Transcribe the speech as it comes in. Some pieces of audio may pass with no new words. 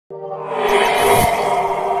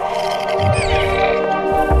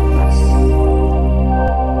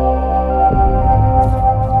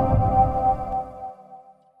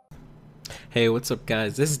Hey, what's up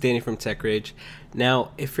guys? This is Danny from TechRage.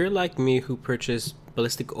 Now, if you're like me who purchased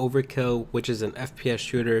Ballistic Overkill, which is an FPS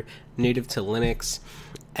shooter native to Linux,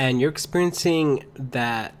 and you're experiencing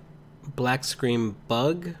that Blackscreen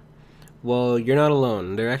bug, well, you're not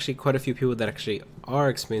alone. There are actually quite a few people that actually are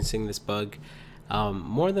experiencing this bug.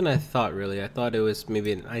 More than I thought, really. I thought it was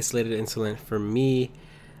maybe an isolated incident for me.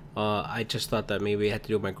 I just thought that maybe it had to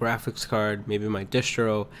do with my graphics card, maybe my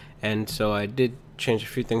distro, and so I did change a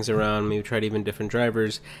few things around, maybe tried even different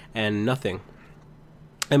drivers, and nothing.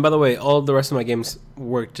 And by the way, all the rest of my games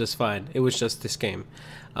worked just fine. It was just this game.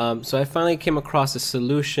 So I finally came across a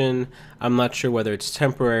solution. I'm not sure whether it's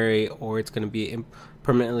temporary or it's going to be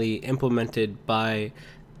permanently implemented by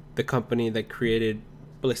the company that created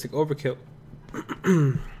Ballistic Overkill.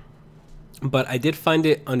 But I did find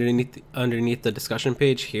it underneath the discussion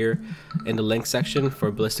page here in the link section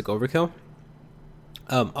for Ballistic Overkill.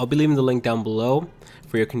 I'll be leaving the link down below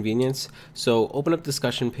for your convenience. So open up the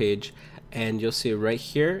discussion page and you'll see right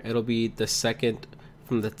here. It'll be the second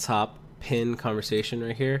from the top pin conversation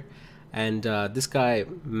right here. And this guy,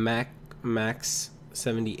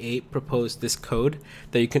 Max78, proposed this code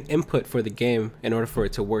that you can input for the game in order for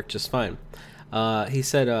it to work just fine. He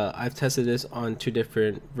said, I've tested this on 2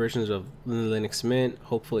 different versions of Linux Mint.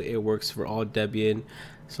 Hopefully it works for all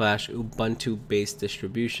Debian/Ubuntu based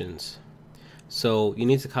distributions. So you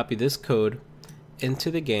need to copy this code into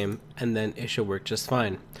the game and then it should work just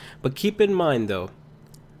fine. But keep in mind though,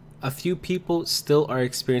 a few people still are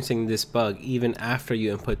experiencing this bug even after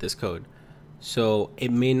you input this code. So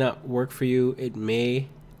it may not work for you. It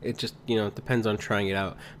just, it depends on trying it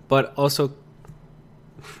out. But also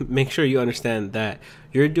make sure you understand that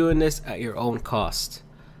you're doing this at your own cost,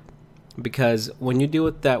 because when you deal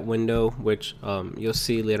with that window, which you'll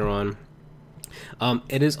see later on,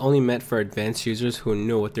 it is only meant for advanced users who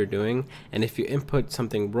know what they're doing. And if you input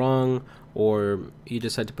something wrong or you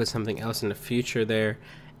decide to put something else in the future there,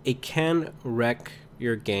 it can wreck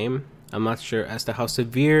your game. I'm not sure as to how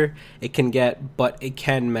severe it can get, but it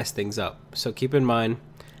can mess things up. So keep in mind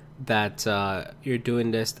that you're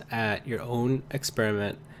doing this at your own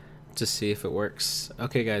experiment to see if it works.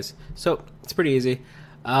 Okay guys, so it's pretty easy.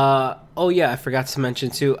 Oh yeah, I forgot to mention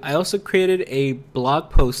too, I also created a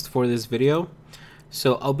blog post for this video,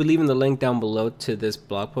 so I'll be leaving the link down below to this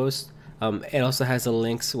blog post. It also has the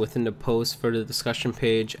links within the post for the discussion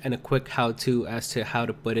page and a quick how-to as to how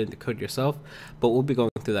to put in the code yourself, but we'll be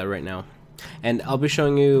going through that right now. And I'll be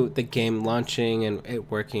showing you the game launching and it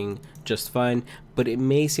working just fine, but it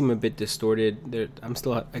may seem a bit distorted. I'm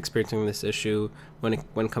still experiencing this issue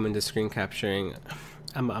when coming to screen capturing.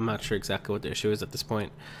 I'm not sure exactly what the issue is at this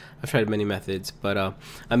point. I've tried many methods, but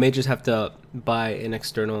I may just have to buy an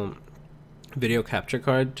external video capture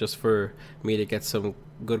card just for me to get some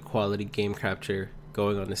good quality game capture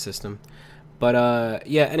going on the system. But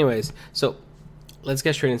yeah, anyways, so let's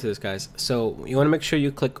get straight into this, guys. So you want to make sure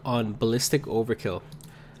you click on Ballistic Overkill.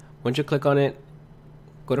 Once you click on it,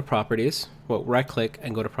 go to Properties. Well, right click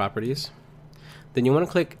and go to Properties. Then you want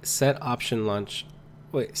to click Set Launch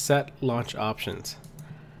Options.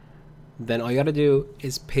 Then all you got to do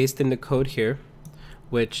is paste in the code here,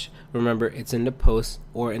 which remember it's in the post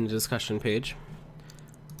or in the discussion page.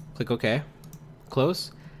 Click OK,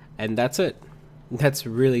 close, and that's it. That's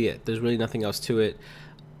really it. There's really nothing else to it.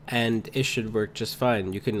 And it should work just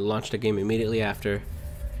fine. You can launch the game immediately after,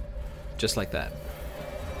 just like that.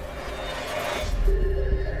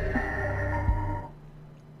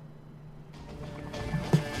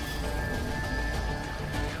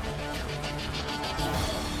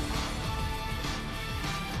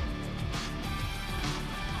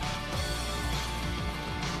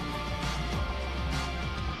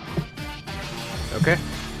 Okay.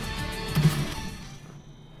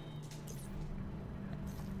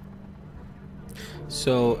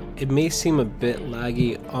 So it may seem a bit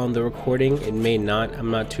laggy on the recording, it may not,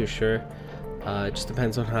 I'm not too sure. It just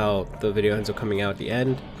depends on how the video ends up coming out at the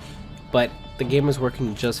end. But the game is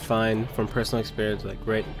working just fine from personal experience. Like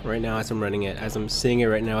right now as I'm running it, as I'm seeing it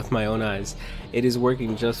right now with my own eyes, it is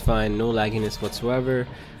working just fine, no lagginess whatsoever.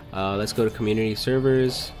 Let's go to community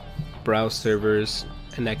servers, browse servers,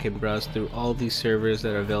 and I can browse through all these servers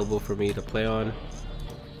that are available for me to play on.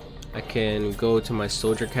 I can go to my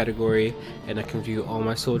soldier category and I can view all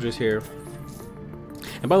my soldiers here.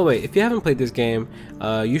 And by the way, if you haven't played this game,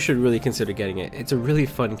 you should really consider getting it. It's a really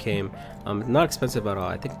fun game. Not expensive at all.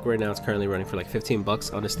 I think right now it's currently running for like 15 bucks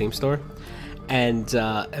on the Steam store. And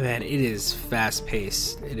man, it is fast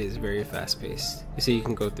paced. It is very fast paced. You see, you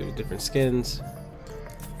can go through different skins.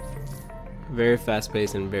 Very fast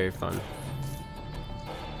paced and very fun.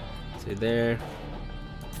 See there.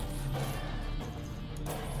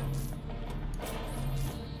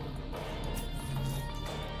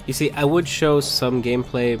 You see, I would show some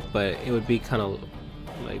gameplay, but it would be kind of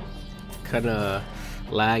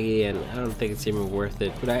laggy, and I don't think it's even worth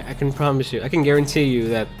it. But I can promise you, I can guarantee you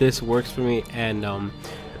that this works for me, and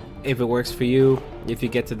if it works for you, if you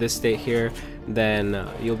get to this state here, then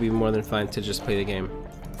you'll be more than fine to just play the game.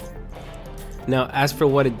 Now, as for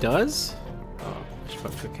what it does, just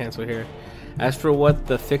about to cancel here. As for what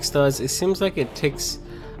the fix does, it seems like it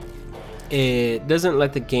doesn't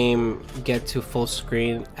let the game get to full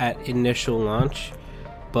screen at initial launch,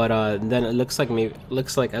 but then it looks like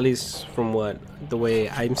at least from the way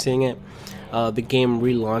I'm seeing it, the game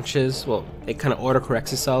relaunches. Well, it kind of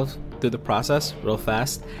autocorrects itself through the process real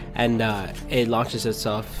fast, and it launches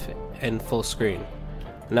itself in full screen.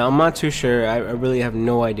 Now, I'm not too sure. I really have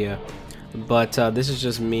no idea, but this is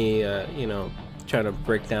just me, you know, trying to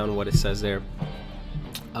break down what it says there.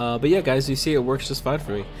 But yeah, guys, you see it works just fine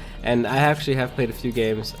for me, and I actually have played a few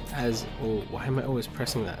games as why am I always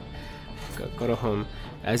pressing that? Go to home.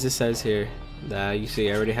 As it says here, you see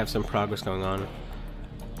I already have some progress going on.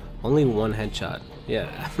 Only one headshot.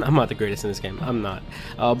 Yeah, I'm not the greatest in this game. I'm not.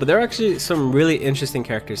 But there are actually some really interesting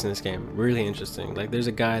characters in this game. Really interesting. Like, there's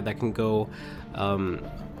a guy that can go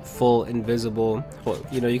full invisible. Well,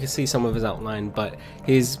 you know, you can see some of his outline, but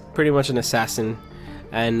he's pretty much an assassin.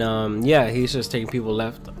 And yeah, he's just taking people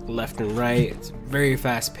left and right. It's very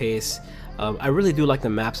fast paced. I really do like the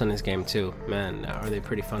maps on this game too. Man, are they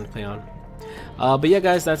pretty fun to play on. But yeah,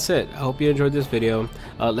 guys, that's it. I hope you enjoyed this video.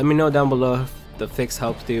 Let me know down below if the fix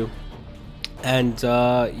helped you. And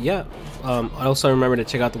yeah, also remember to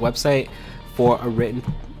check out the website for a written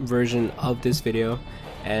version of this video.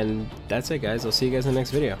 And that's it, guys. I'll see you guys in the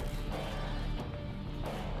next video.